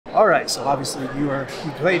All right, so obviously you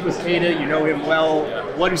played with Keita, you know him well.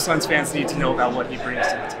 What do Suns fans need to know about what he brings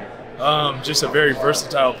to the team? Just a very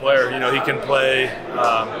versatile player. You know, he can play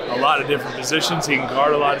a lot of different positions. He can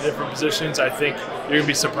guard a lot of different positions. I think you're gonna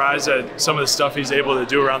be surprised at some of the stuff he's able to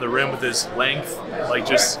do around the rim with his length. Like,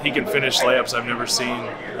 just he can finish layups I've never seen,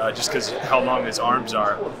 just because how long his arms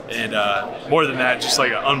are. And more than that, just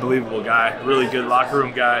like an unbelievable guy, really good locker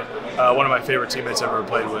room guy. One of my favorite teammates I've ever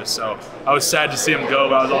played with. So I was sad to see him go,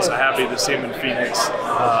 but I was also happy to see him in Phoenix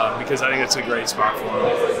because I think it's a great spot for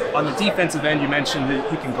him. On the defensive end, you mentioned that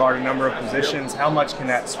he can guard a number of positions. How much can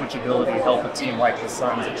that switchability help a team like the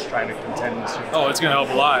Suns that's trying to contend this year? Oh, it's going to help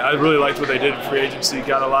a lot. I really liked what they did in free agency.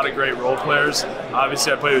 Got a lot of great role players.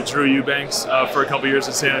 Obviously, I played with Eubanks for a couple years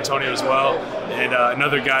in San Antonio as well, and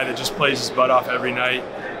another guy that just plays his butt off every night,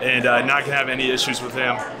 and not going to have any issues with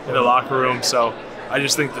him in the locker room. So I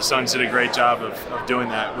just think the Suns did a great job of doing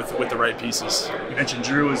that with the right pieces. You mentioned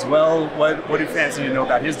Drew as well. What do fans need to know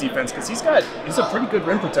about his defense? Because he's a pretty good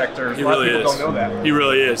rim protector. He really is. A lot of people don't know that. He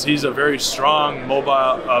really is. He's a very strong,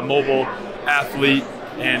 mobile athlete,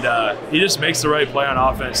 and he just makes the right play on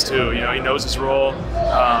offense too. You know, he knows his role,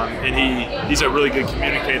 and he's a really good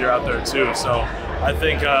communicator out there too. So I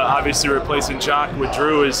think obviously replacing Jock with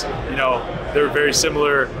Drew is, you know, they're very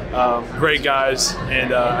similar, great guys,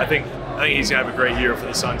 and I think he's gonna have a great year for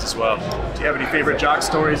the Suns as well. Do you have any favorite Jock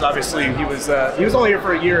stories? Obviously, he was only here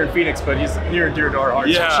for a year in Phoenix, but he's near and dear to our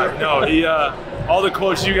hearts. Yeah, no, he all the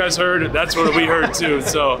quotes you guys heard, that's what we heard too.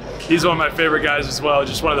 So he's one of my favorite guys as well.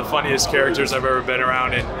 Just one of the funniest characters I've ever been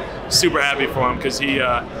around, and super happy for him because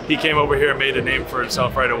he came over here and made a name for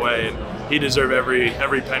himself right away, and he deserved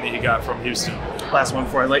every penny he got from Houston. Last one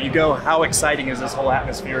before I let you go. How exciting is this whole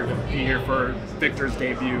atmosphere to be here for Victor's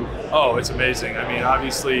debut? Oh, it's amazing. I mean,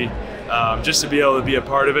 obviously, just to be able to be a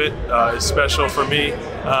part of it is special for me.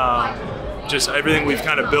 Just everything we've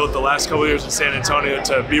kind of built the last couple of years in San Antonio,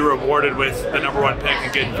 to be rewarded with the #1 pick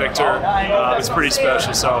and getting Victor, it's pretty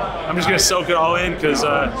special. So I'm just going to soak it all in because,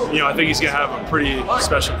 you know, I think he's going to have a pretty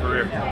special career.